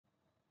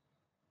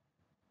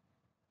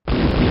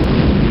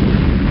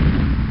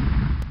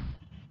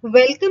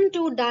Welcome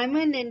to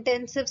Diamond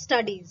Intensive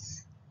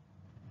Studies.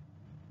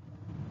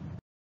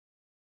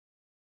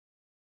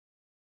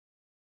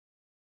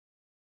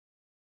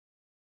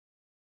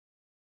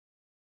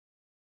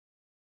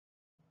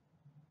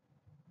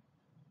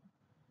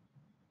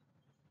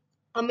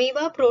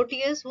 Amoeba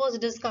proteus was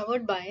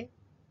discovered by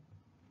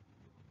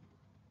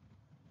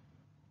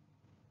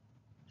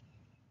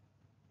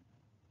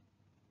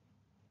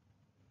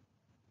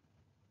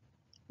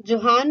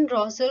Johann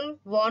Rossel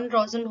von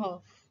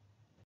Rosenhoff.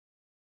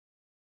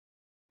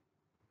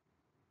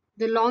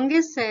 The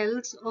longest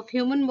cells of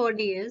human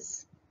body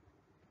is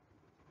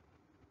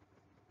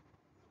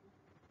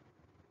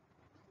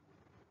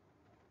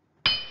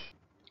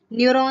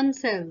neuron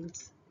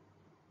cells.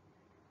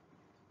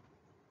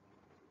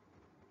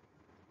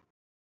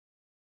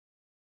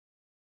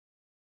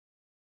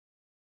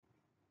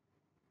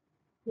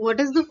 What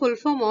is the full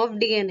form of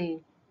DNA?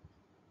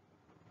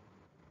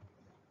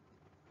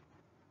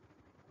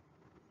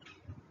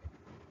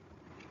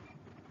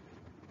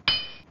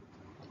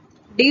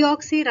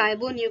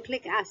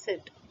 Deoxyribonucleic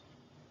acid.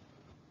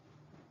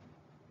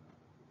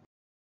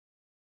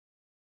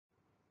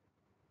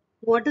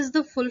 What is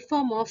the full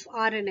form of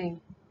RNA?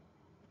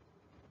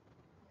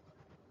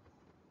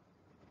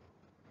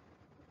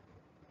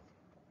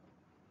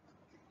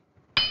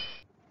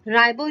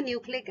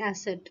 Ribonucleic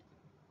acid.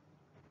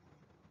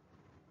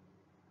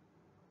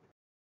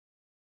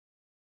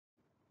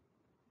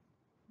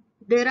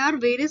 There are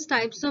various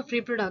types of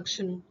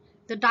reproduction.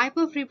 The type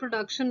of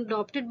reproduction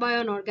adopted by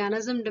an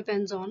organism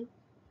depends on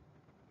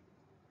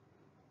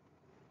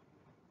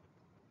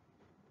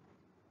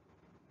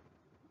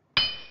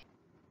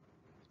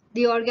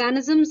the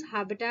organism's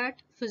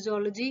habitat,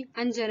 physiology,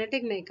 and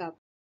genetic makeup.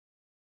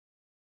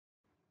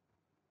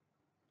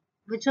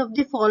 Which of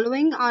the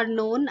following are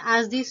known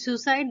as the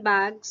suicide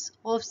bags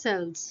of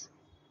cells?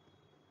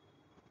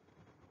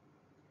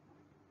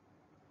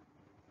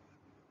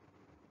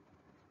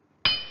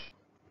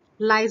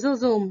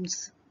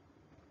 Lysosomes.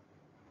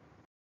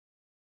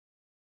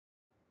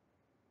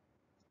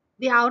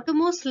 The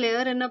outermost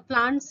layer in a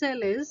plant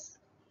cell is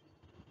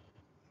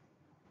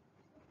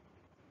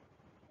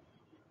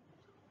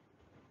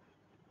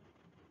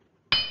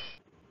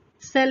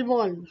cell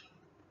wall.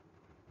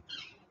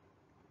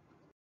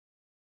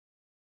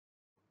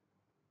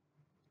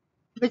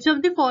 Which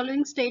of the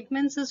following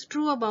statements is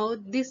true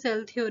about the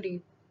cell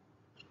theory?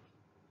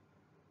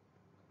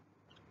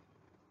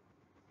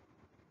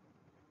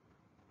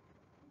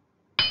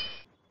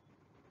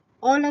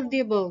 All of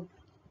the above.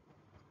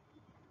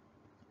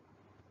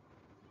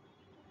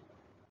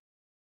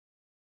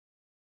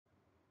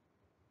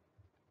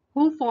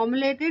 Who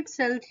formulated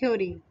cell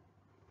theory?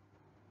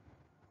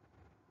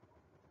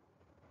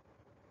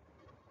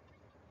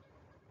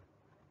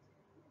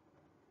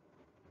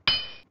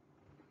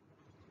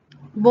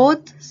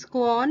 Both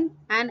Swan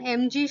and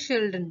M.G.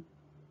 Sheldon.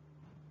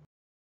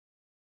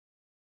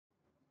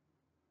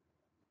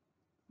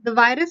 The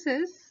virus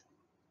is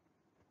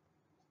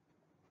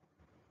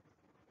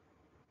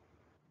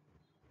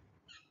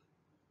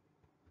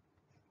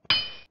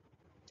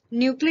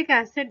nucleic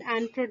acid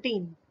and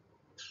protein.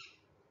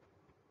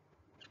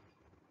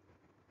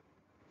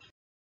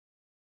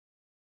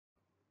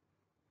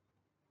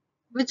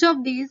 Which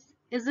of these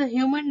is a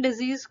human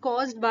disease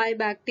caused by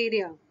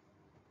bacteria?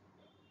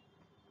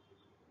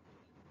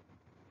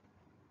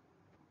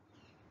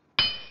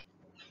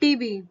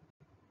 TB.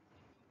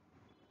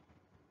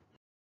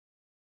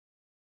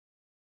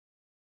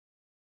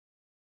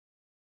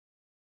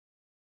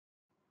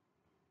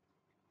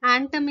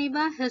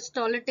 Antamoeba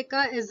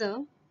histolytica is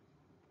a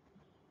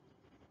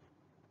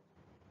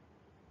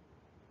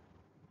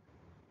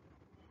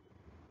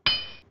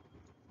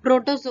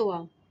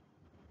protozoa.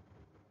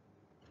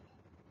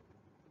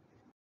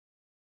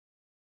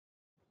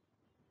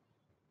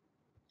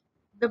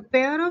 The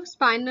pair of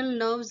spinal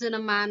nerves in a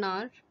man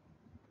are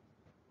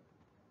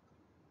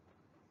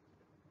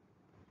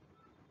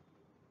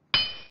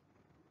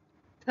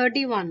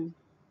 31.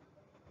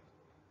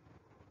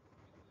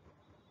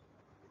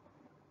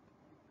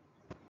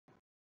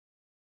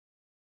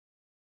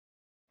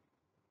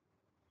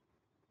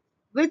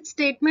 Which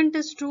statement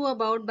is true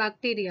about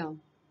bacteria?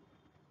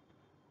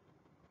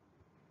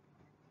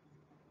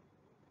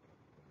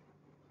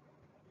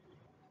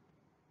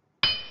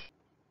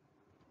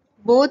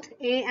 Both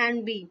A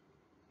and B.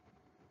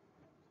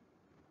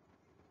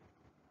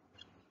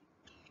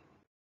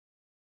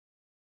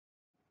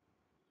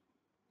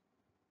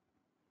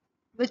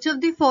 Which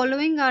of the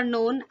following are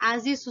known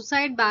as the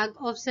suicide bag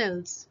of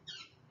cells?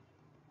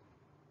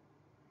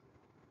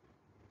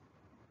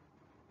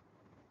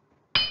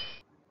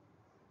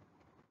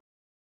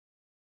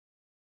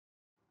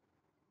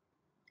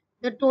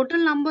 The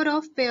total number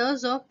of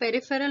pairs of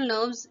peripheral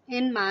nerves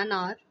in man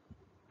are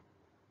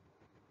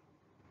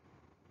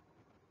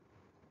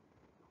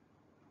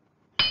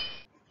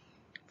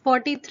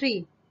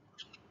 43.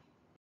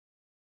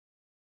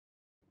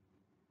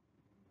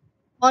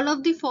 All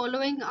of the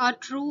following are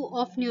true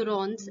of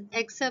neurons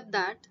except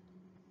that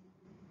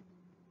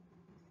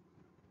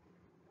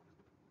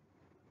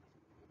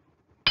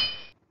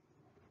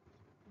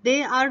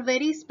They are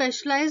very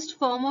specialized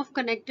form of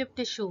connective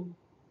tissue.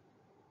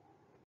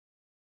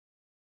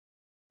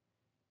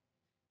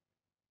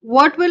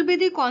 What will be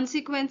the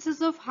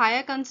consequences of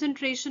higher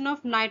concentration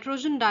of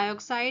nitrogen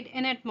dioxide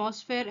in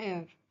atmosphere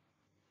air?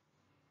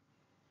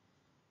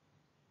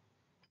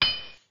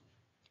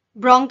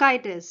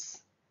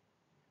 Bronchitis.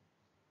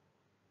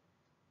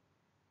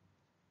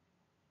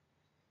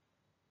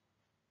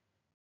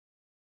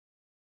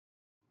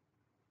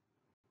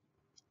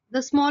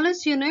 The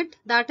smallest unit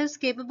that is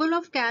capable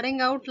of carrying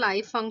out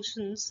life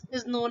functions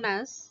is known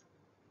as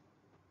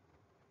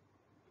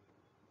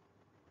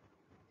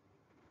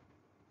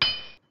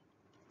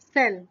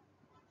cell.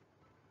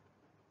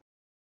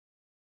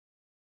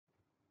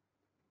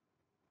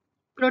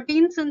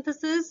 Protein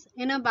synthesis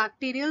in a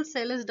bacterial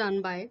cell is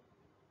done by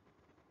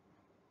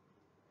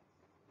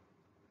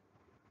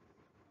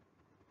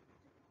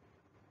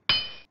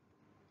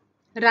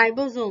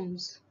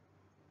ribosomes.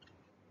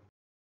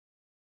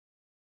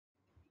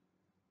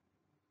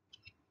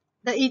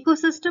 The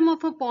ecosystem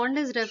of a pond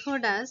is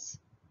referred as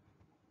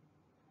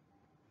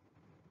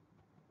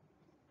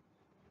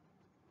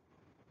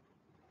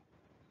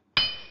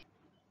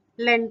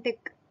lentic.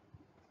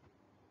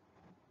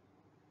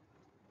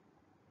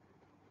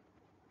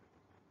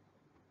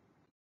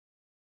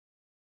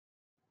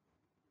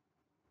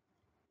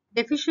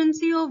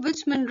 Deficiency of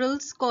which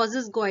minerals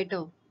causes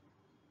goiter?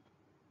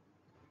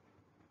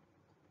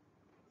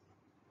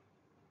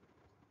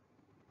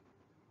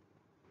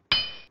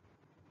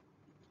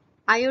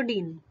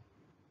 Iodine.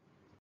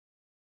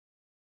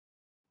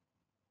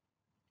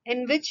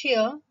 In which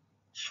year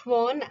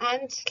Schwann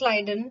and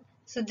Schleiden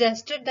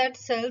suggested that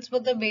cells were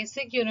the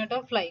basic unit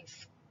of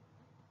life?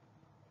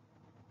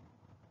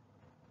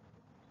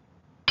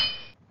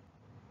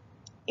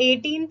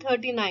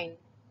 1839.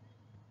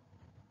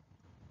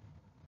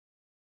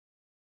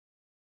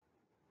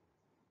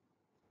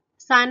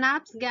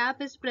 Synapse gap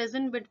is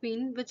present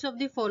between which of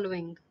the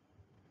following?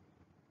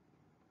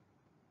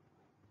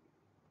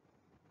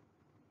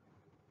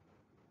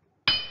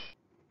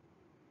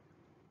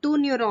 Two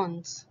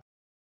neurons.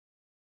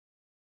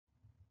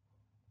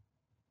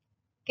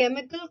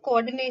 Chemical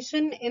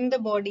coordination in the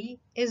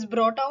body is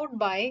brought out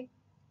by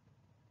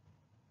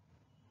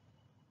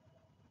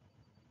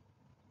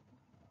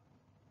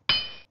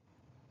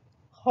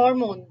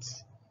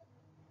hormones.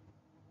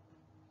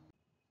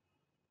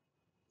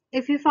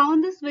 If you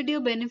found this video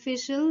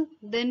beneficial,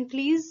 then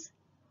please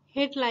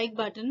hit like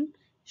button,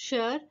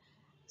 share,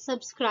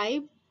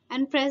 subscribe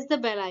and press the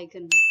bell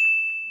icon.